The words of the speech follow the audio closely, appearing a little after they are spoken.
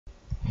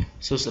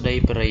สุดท้าย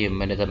ประเดี๋ยว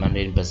มันจะมาเ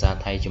รียนภาษา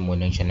ไทยจมูก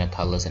หนึ่งชนะ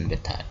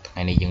Thailessonswiththart ไ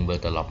อ้นี่ยังเบอ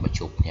ร์ตลอดมา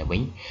ชุบเนี่ยวิ่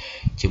ง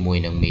จมูก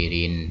หนึ่งมีเ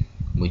รียน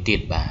มวยติ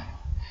ดบ่า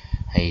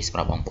ให้สำห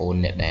รับบางคน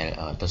เนี่ยได้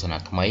ตัวสนั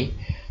บทำไม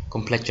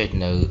complex จุด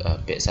ใน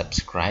เปิด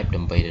subscribe ด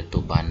ำไปตั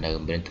วบ้านเดิม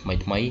เป็นทำ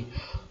ไม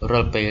เรา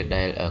ไปไ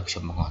ด้ช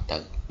มหัวตั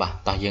ดบ่า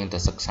ตอนยังแต่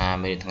ศึกษา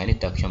ไม่ได้ทั้งนี้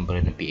ตัดชมเ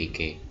ป็นปีเก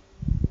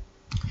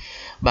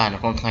บ้าน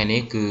ของไทยนี้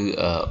คือ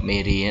เม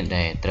รีไ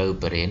ด้เติม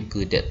เปลี่ยนคื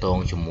อเตะตรง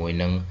จมูก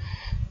หนึ่ง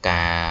ก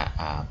า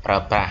ปร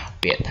ะ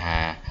เปียธา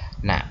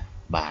หนัก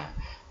บ่า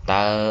ตา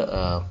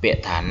เปีย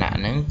ธาหนัก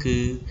นั้นคื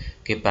อ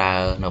เก็บปลา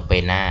เนาไป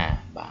หน้า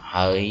บ่าเ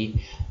ฮ้ย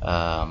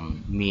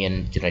เมียน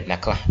จุดนั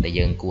กละแต่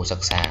ยังกูศึ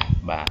กษา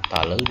บ่าต่อ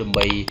เลยดมใบ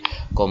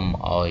กลม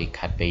อ้อย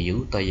ขัดไปยุ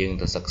ต่อยัง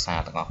ตัวศึกษา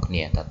ต่างออกเ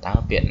นี่ยแต่ตา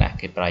เปียหนักเ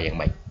ก็บปลาอย่าง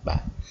ไร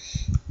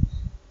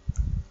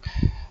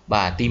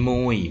บ่าตี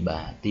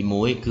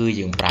มุ้ยคือ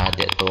ยังปลาเ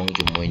ตะตรงจ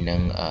มูกหนึ่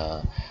ง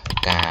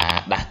กา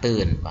ดักตื่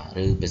นบ่าห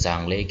รือภาษา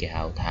อังกฤษเข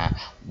าท่า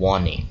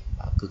warning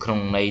คือคง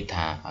ใน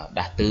ท่า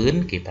ดักตื่น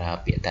กี่ปลา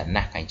เปียแต่ห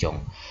นักกันจง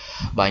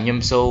บ่ายย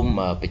ำส้ม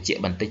ไปเจ็บ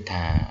บันทึกท่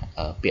า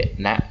เปีย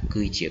หนักคื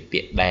อเจ็บเปี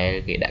ยได้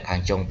กี่ดักกัน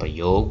จงประโ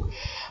ยค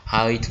ใ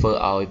ห้เพื่อ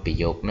เอาประ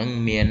โยคนั้น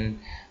เมียน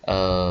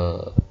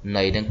ใน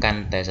ดังกัน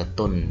แต่ส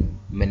ตุน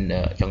มัน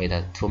จงกี่ท่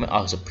าทั่วไม่เอ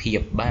าสเพีย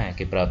บบ้า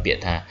กี่ปลาเปีย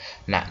ท่า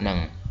หนักนั่ง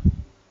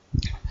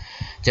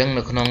จังใน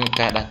ขนม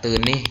การดักตื่น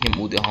นี่ยำ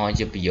อุติหอย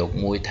จะประโยค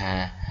มวยท่า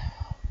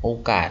โอ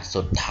กาส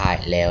สุดท้าย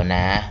แล้วน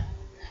ะ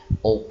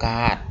โอก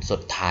าสสุ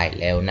ดท้าย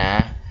แล้วนะ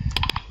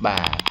บ่า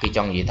คือจ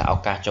องgìถ้าโอ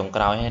กาสจงก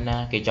ล่าวให้นะ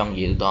คือจอง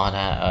gìต่อ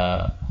ถ้า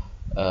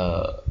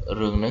เ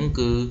รื่องนั้น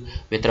คือ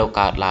เวทเราก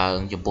ารลา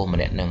จะปวดมา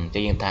เนี่ยหนึ่งจะ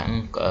ยังทั้ง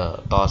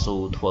ต่อสู้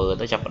ทัวร์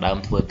ต้องจับดาม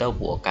ทัวร์เต้า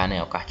หัวการใน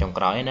โอกาสจงก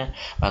ล่าวให้นะ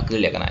บ่าคือ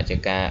เรียกกันอาจจะ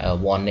การ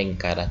warning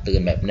การเตือ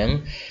นแบบนั้น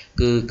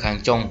คือข้าง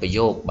จงประโย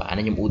คบ่าใน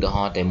ยมอุตห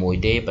ะแต่มวย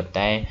เด้ปัจ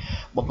จัย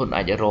บางคนอ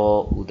าจจะรอ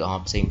อุตหะ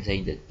เซ็ง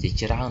จะเ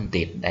ชื่อมัน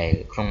ติดได้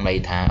คงใน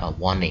ท่า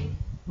warning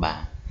บ่า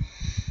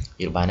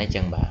อยู่บ้านได้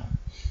จังบ่า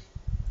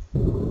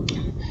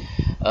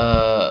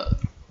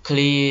ค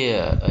ลี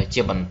เ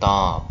จ็บบันต่อ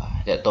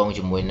แต่ตรงจ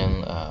มูกหนึ่ง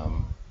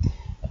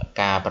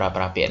การปร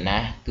าเปลี่ยนนะ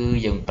คือ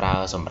ยังปรา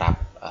สำหรับ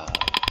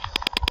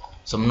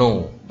สมนู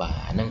บ่า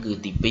นั่นคือ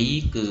ตีปี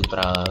คือป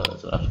รา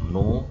สำหรับสม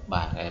นูบ่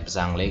าภาษ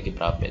าอังกฤษคือ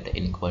ปราเปลี่ยนแต่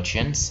in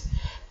questions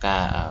กา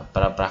ร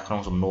ปราขน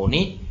มสมนู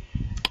นี้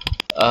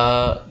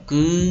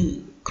คือ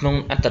ขนม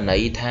อัตนั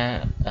ยท่า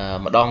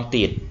มาดอง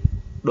ติด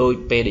โดย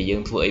เปย์ได้ยั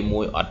งធ្វើឲ្យ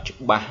មួយអត់ច្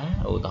បាស់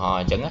ឧទាហរ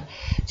ណ៍អញ្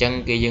ចឹង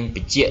គេយើងប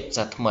ញ្ជាក់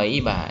សាថ្មី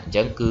បាទអញ្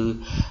ចឹងគឺ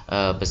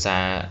ភាសា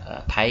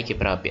ថៃគេ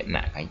ប្រើពាក្យ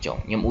ណាខាងចុង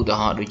ខ្ញុំឧទា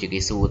ហរណ៍ដូចជាគេ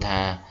សួរថា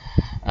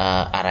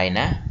อะไร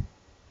นะ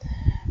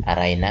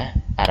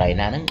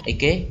ហ្នឹងអី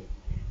គេ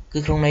គឺ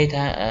ក្នុងន័យ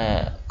ថា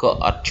ក៏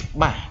អត់ច្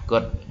បាស់គា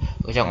ត់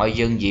ចង់ឲ្យ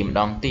យើងនិយាយម្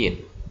ដងទៀត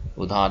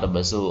ឧទាហរណ៍ទៅ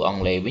បើសួរអង់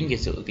គ្លេសវិញគេ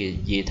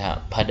និយាយថា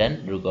pardon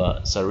ឬក៏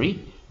sorry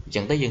អញ្ចឹ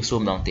ងទៅយើងសួរ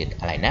ម្ដងទៀត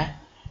อะไรนะ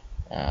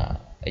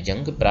អញ្ចឹង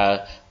គឺប្រើ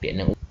ពាក្យ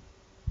នឹង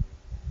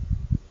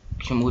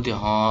ខ្ញុំឧទា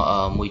ហរ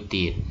ណ៍មួយ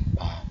ទៀត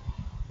បា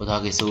ទឧទាហរ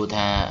ណ៍គេសួរ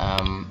ថា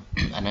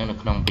អាហ្នឹងនៅ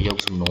ក្នុងប្រយោគ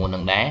សំណួរនឹ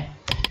ងដែរ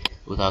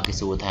ឧទាហរណ៍គេ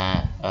សួរថា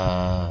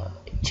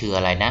ឈ្មោះ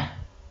อะไรណា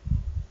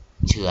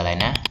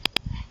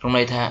ក្នុង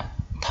ន័យថា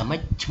ម៉េច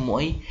ឈ្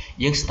មោះ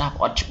យើងស្ដាប់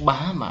អត់ច្បា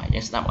ស់បាទយើ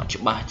ងស្ដាប់អត់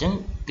ច្បាស់អញ្ចឹង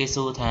គេ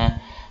សួរថា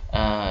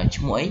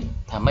ឈ្មោះអី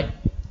ថាម៉េច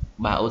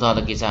បាទឧទាហរណ៍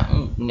ទៅគេថា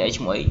អ្នក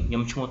ឈ្មោះអីខ្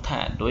ញុំឈ្មោះថា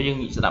ដោយយើង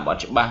ស្ដាប់អ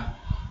ត់ច្បាស់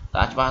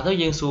តែច្បាស់ទៅ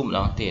យើងសួរម្ដ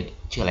ងទៀត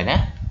ឈ្មោះอะไรណា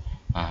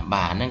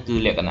បាទហ្នឹងគឺ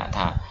លក្ខណៈ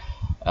ថា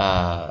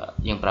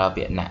យើងប្រើ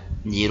ពាក្យណា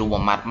និយាយរួមមួ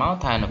យម៉ាត់មក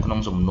ថានៅក្នុង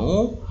សំណួរ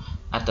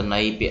អត្ថន័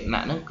យពាក្យណា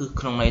ហ្នឹងគឺ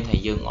ក្នុងន័យថា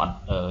យើងអត់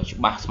ច្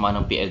បាស់ស្មើ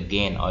នឹងពាក្យ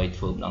again ឲ្យ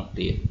ធ្វើម្ដង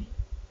ទៀត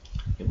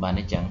គឺបាន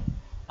អញ្ចឹង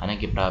អានេះ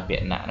គេប្រើពា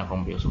ក្យណានៅក្នុ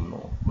ងពាក្យសំ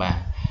ណួរបាទ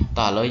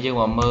តោះឥឡូវយើង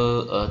មកមើល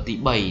ទី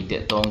3តា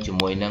ក់ទងជា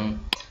មួយនឹង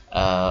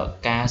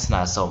ការស្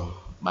នើសុំ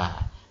បាទ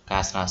កា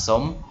រស្នើ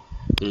សុំ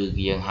គឺ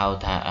យើងហៅ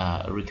ថា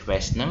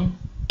request ហ្នឹង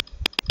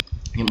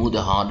ខ្ញុំឧ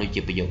ទាហរណ៍ដូច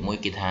ជាប្រយោគមួយ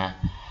គេថា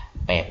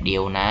បែបเดี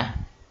ยวណា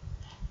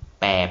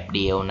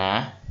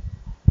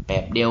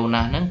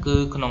ហ្នឹងគឺ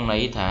ក្នុងន័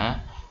យថា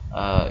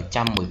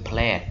ចាំមួយផ្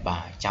លែតបា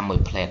ទចាំមួយ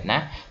ផ្លែតណា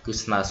គឺ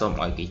ស្នើសុំ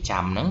ឲ្យគេ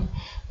ចាំហ្នឹង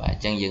បាទអ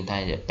ញ្ចឹងយើងថា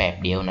បែប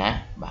เดียวណា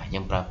បាទយើ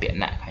ងប្រើពាក្យ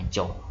ណាខាង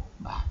ចុង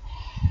បាទ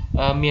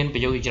មានប្រ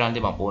យោគជាច្រើនទេ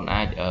បងប្អូន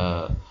អាច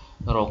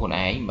រកខ្លួន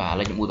ឯងបាទឥ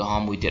ឡូវខ្ញុំឧទាហរ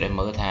ណ៍មួយទៀតឲ្យ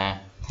មើលថា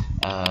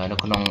នៅ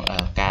ក្នុង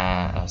ការ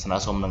ស្នើ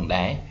សុំនឹង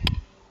ដែរ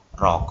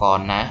រក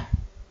នណា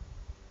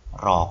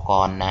អ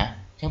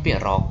ញ្ចឹងពាក្យ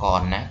រក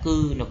នណាគឺ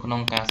នៅក្នុ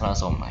ងការស្នើ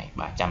សុំហើយ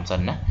បាទចាំសិ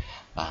នណា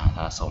បាទស្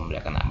នើសុំល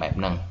ក្ខណៈបែប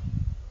ហ្នឹង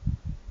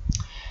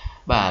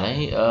បាទហើយ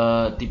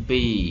ទី2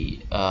ឥ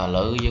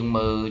ឡូវយើង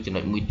មើលចំ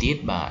ណុចមួយទៀត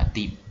បាទ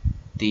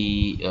ទី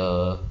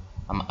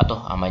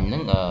អាមិញហ្នឹ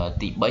ង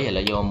ទី3ឥ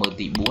ឡូវយកមើល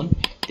ទី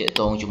4ទាក់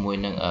ទងជាមួយ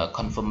នឹង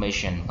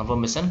confirmation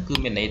គឺ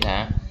មានន័យថា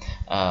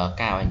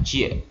ការបញ្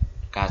ជាក់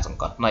ការសង្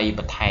កត់ន័យប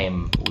ន្ថែម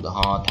ឧទាហ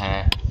រណ៍ថា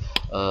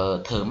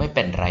เธอไม่เ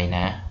ป็นไรน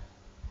ะ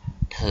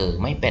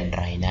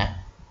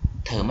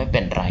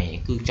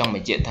គឺចង់ប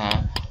ញ្ជាក់ថា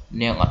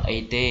នាងអត់អី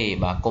ទេ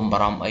បាទកុំបា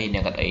រម្ភអីនា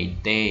ងអត់អី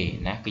ទេ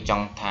ណាគឺច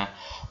ង់ថា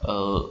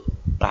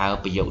ប្រើ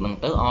ប្រយោគនឹង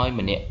ទៅឲ្យ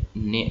ម្នាក់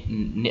អ្នក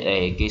ដែ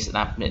លគេស្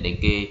ដាប់អ្នកដែល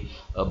គេ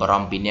បារ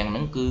ម្ភពីនាងហ្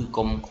នឹងគឺ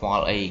កុំខ្វ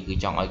ល់អីគឺ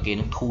ចង់ឲ្យគេ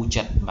នឹងធូរ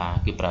ចិត្តបាទ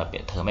គេប្រើពា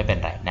ក្យធ្វើមិនបែរ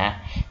តែណា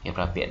គេ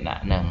ប្រើពាក្យណា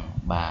ហ្នឹង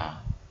បា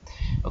ទ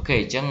អូខេ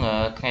អញ្ចឹង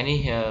ថ្ងៃនេះ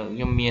ខ្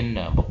ញុំមាន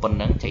ប៉ុណ្្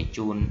នឹងចែក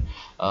ជូន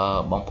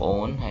បងប្អូ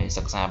នហើយ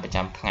សិក្សាប្រ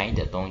ចាំថ្ងៃ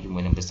ទាក់ទងជាមួ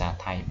យនឹងភាសា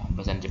ថៃបាទ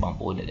បើសិនជាបង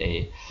ប្អូនដែល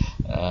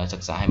សិ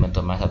ក្សាឲ្យមិន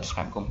ទាន់បាន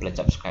Subscribe កុំភ្លេច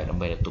Subscribe ដើ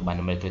ម្បីទទួលបាន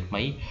ដំណើរថ្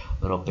មីៗ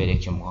រាល់ពេលដែល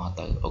ខ្ញុំបង្ហោះ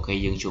ទៅអូខេ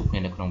យើងជួបគ្នា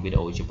នៅក្នុងវីដេ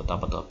អូជាបន្ត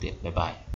ទៀតបាយបាយ